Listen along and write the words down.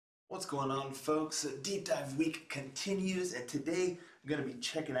What's going on, folks? Deep Dive Week continues, and today I'm going to be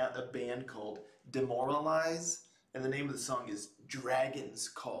checking out a band called Demoralize, and the name of the song is Dragon's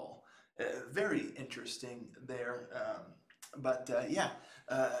Call. Very interesting there,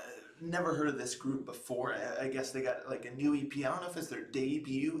 never heard of this group before. I guess they got like a new EP. I don't know if it's their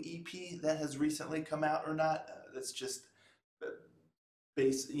debut EP that has recently come out or not. That's just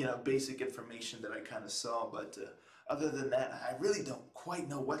basic information that I kind of saw, but other than that, I really don't quite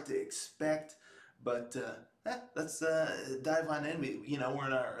know what to expect. But let's dive on in. We're in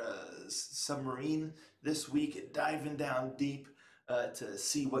our submarine this week, diving down deep to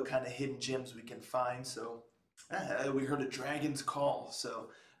see what kind of hidden gems we can find. So we heard a Dragon's Call, so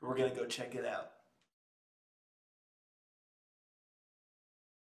we're gonna go check it out.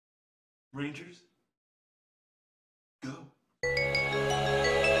 Rangers, go.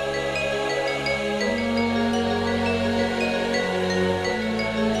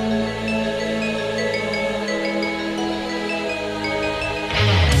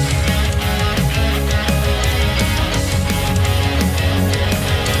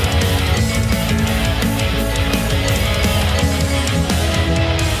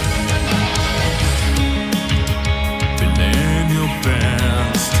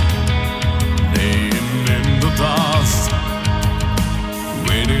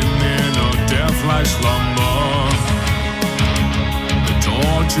 Slumber, the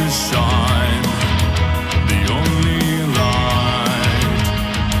torches shine, the only light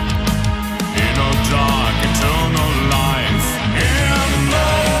in a dark eternal life. In the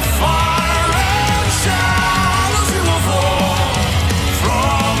fire and shadows you will fall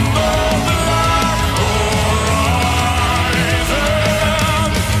from the black horizon.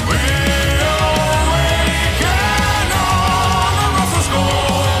 We awaken on the rough score.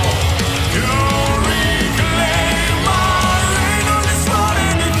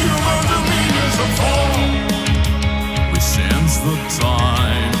 The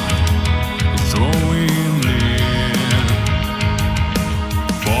time is drawing near,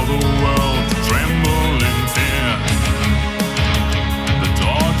 for the world to tremble in fear. The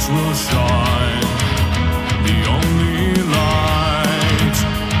darks will shine, the only light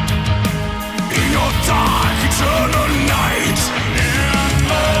in your dark eternal night. In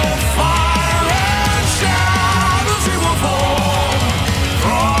the fire and shadows he will fall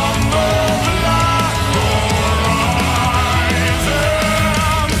from the black horizon.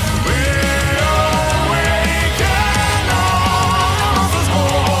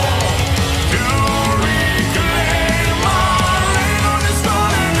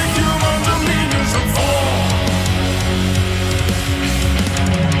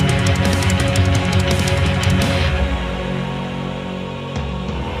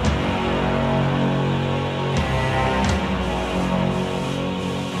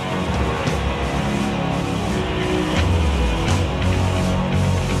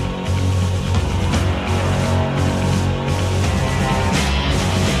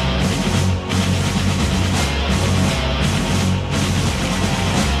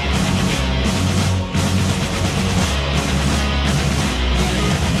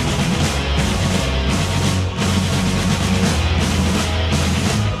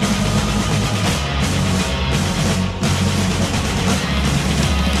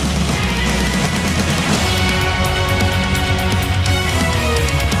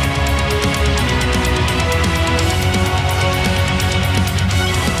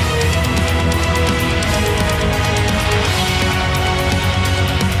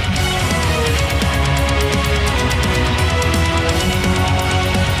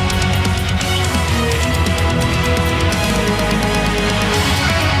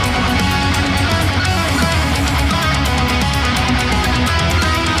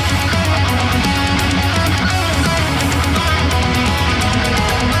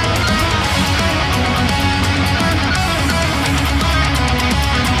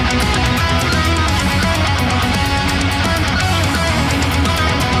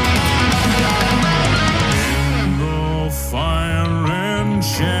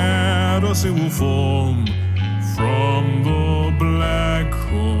 Shadows it will form from the black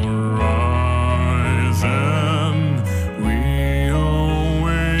horizon. We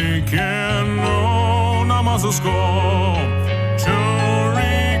awaken on a master score to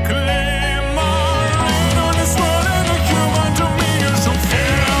reclaim our reign on this world and the human dominion. So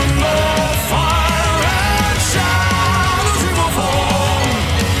in the fire and shadows it will form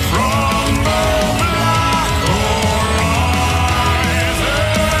from the black horizon.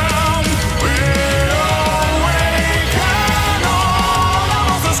 We awaken all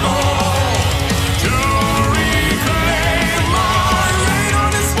of the score to reclaim our reign on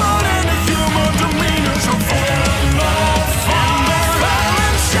this world.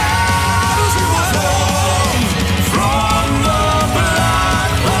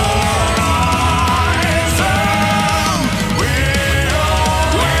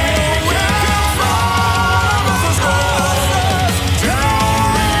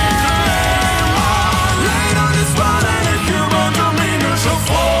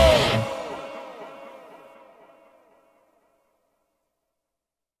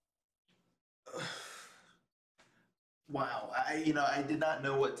 Wow, I did not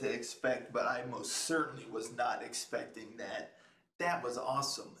know what to expect, but I most certainly was not expecting that. That was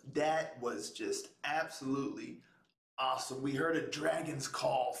awesome. That was just absolutely awesome. We heard a dragon's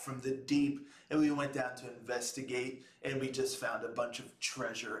call from the deep, and we went down to investigate, and we just found a bunch of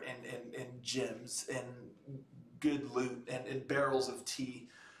treasure and gems and good loot and barrels of tea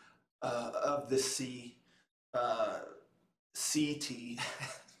of the sea, uh, sea tea.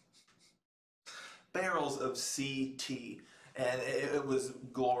 Barrels of sea tea, and it was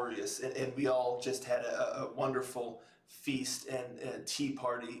glorious. And we all just had a wonderful feast and a tea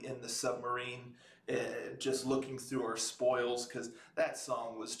party in the submarine, uh, just looking through our spoils because that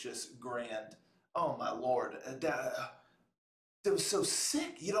song was just grand. Oh my lord, it was so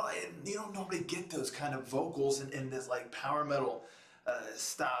sick. You don't normally get those kind of vocals in this like power metal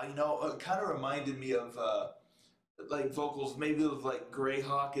style. It kind of reminded me of. Like vocals maybe of like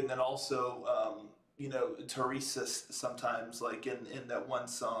Greyhawk, and then also Teresa sometimes, like in that one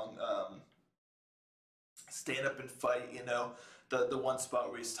song, Stand Up and Fight, the one spot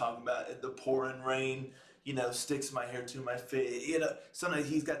where he's talking about the pouring rain, sticks my hair to my face. Sometimes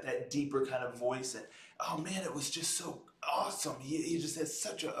he's got that deeper kind of voice, and oh man, it was just so awesome. He just has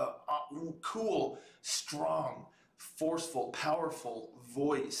such a cool, strong, forceful, powerful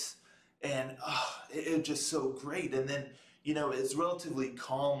voice, and it just so great. And then it's relatively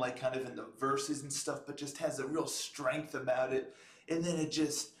calm, like kind of in the verses and stuff, but just has a real strength about it. And then it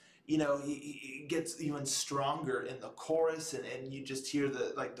just he gets even stronger in the chorus, and you just hear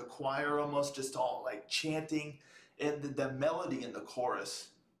the choir almost just all like chanting, and the melody in the chorus,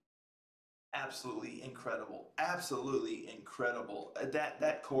 absolutely incredible, absolutely incredible.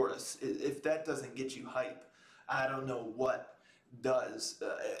 That chorus, if that doesn't get you hype, I don't know what does.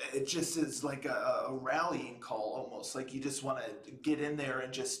 It just is like a rallying call almost, like you just want to get in there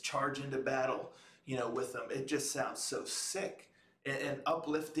and just charge into battle, with them. It just sounds so sick and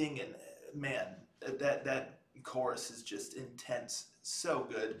uplifting, and man, that chorus is just intense, so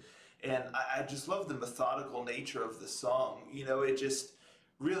good. And I just love the methodical nature of the song. It just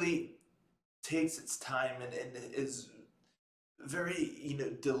really takes its time and is very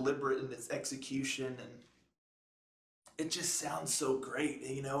deliberate in its execution, and it just sounds so great,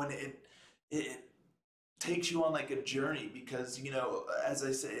 and it takes you on like a journey because as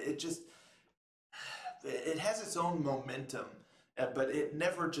I say, it has its own momentum, but it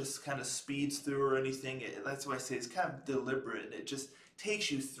never just kind of speeds through or anything. That's why I say it's kind of deliberate, and it just takes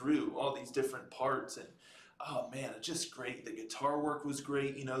you through all these different parts. And oh man, it's just great. The guitar work was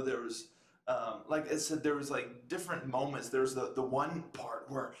great. There was like I said, there was like different moments. There's the one part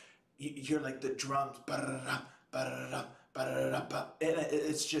where you hear like the drums, ba-da-da-da, ba-da-da-da, ba-da-da-da, and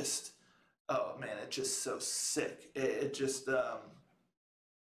it's just, oh man, it's just so sick. It just that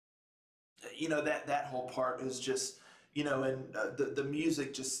whole part is just and the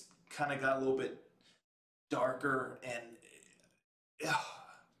music just kind of got a little bit darker, and uh,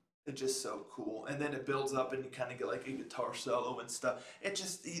 it's just so cool. And then it builds up, and you kind of get like a guitar solo and stuff.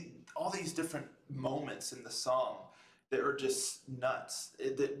 All these different moments in the song that are just nuts.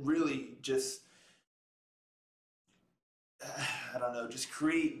 That really just I don't know, just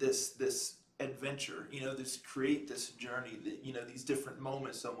create this adventure. Just create this journey. That these different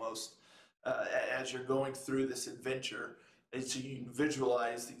moments almost as you're going through this adventure. And so you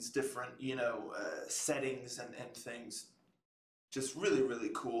visualize these different settings and things. Just really,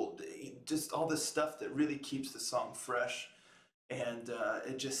 really cool. Just all this stuff that really keeps the song fresh, and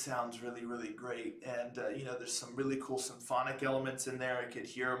it just sounds really, really great. And there's some really cool symphonic elements in there. I could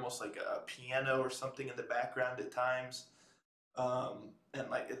hear almost like a piano or something in the background at times. And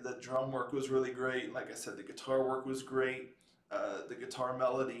like the drum work was really great. Like I said, the guitar work was great. The guitar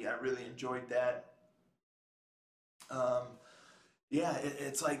melody, I really enjoyed that. Um, yeah,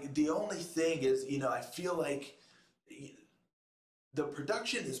 it's like the only thing is, I feel like the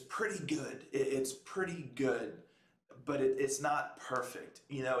production is pretty good. It's pretty good, but it's not perfect,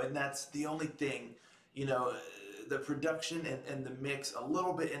 and that's the only thing, you know, the production and the mix a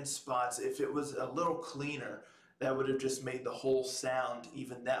little bit in spots. If it was a little cleaner, that would have just made the whole sound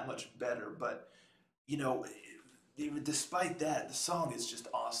even that much better. But, you know, even despite that, the song is just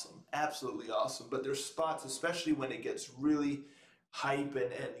awesome, absolutely awesome. But there's spots, especially when it gets really hype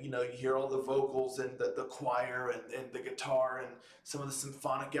and you hear all the vocals and the choir and the guitar and some of the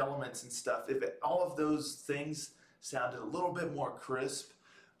symphonic elements and stuff. If all of those things sounded a little bit more crisp,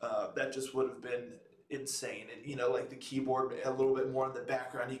 that just would have been insane. And like the keyboard a little bit more in the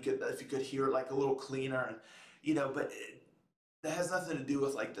background, if you could hear it like a little cleaner, and but that has nothing to do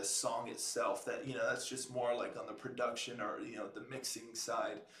with like the song itself. That's just more like on the production or the mixing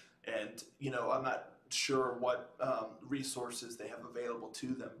side. And I'm not sure what resources they have available to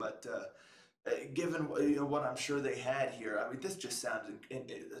them, but given what I'm sure they had here, I mean, this just sounded,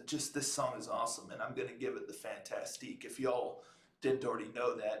 just this song is awesome, and I'm gonna give it the Fantastique. If y'all didn't already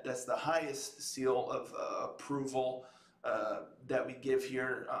know that, that's the highest seal of approval that we give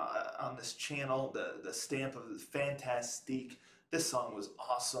here on this channel, the stamp of the Fantastique. This song was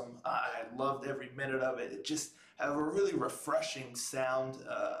awesome. I loved every minute of it. It just had a really refreshing sound,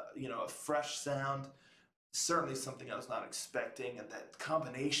 a fresh sound. Certainly something I was not expecting, and that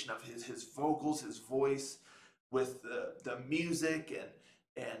combination of his vocals, his voice, with the music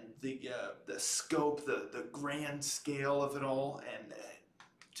and the scope, the grand scale of it all, and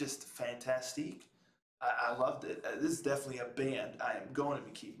just Fantastique. I loved it. This is definitely a band I am going to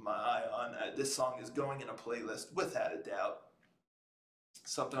be keeping my eye on. This song is going in a playlist without a doubt.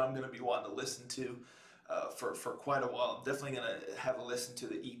 Something I'm going to be wanting to listen to for quite a while. I'm definitely going to have a listen to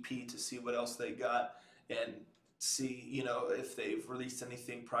the EP to see what else they got and see, if they've released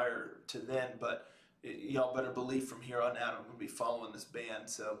anything prior to then. But y'all better believe from here on out I'm going to be following this band.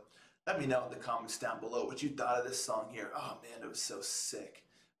 So let me know in the comments down below what you thought of this song here. Oh man, it was so sick.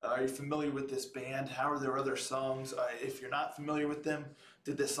 Are you familiar with this band? How are their other songs? If you're not familiar with them,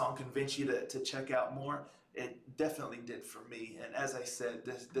 did this song convince you to check out more? It definitely did for me. And as I said,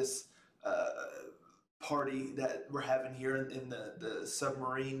 this party that we're having here in the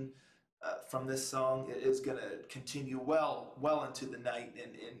submarine from this song is going to continue well into the night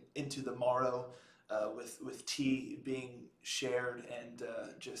and into the morrow, with tea being shared and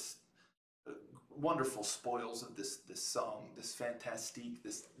just wonderful spoils of this song, this Fantastique,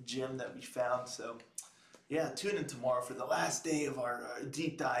 this gem that we found. So yeah, tune in tomorrow for the last day of our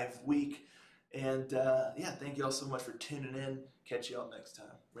deep dive week. And yeah, thank you all so much for tuning in. Catch you all next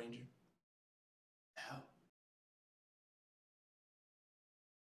time. Ranger out.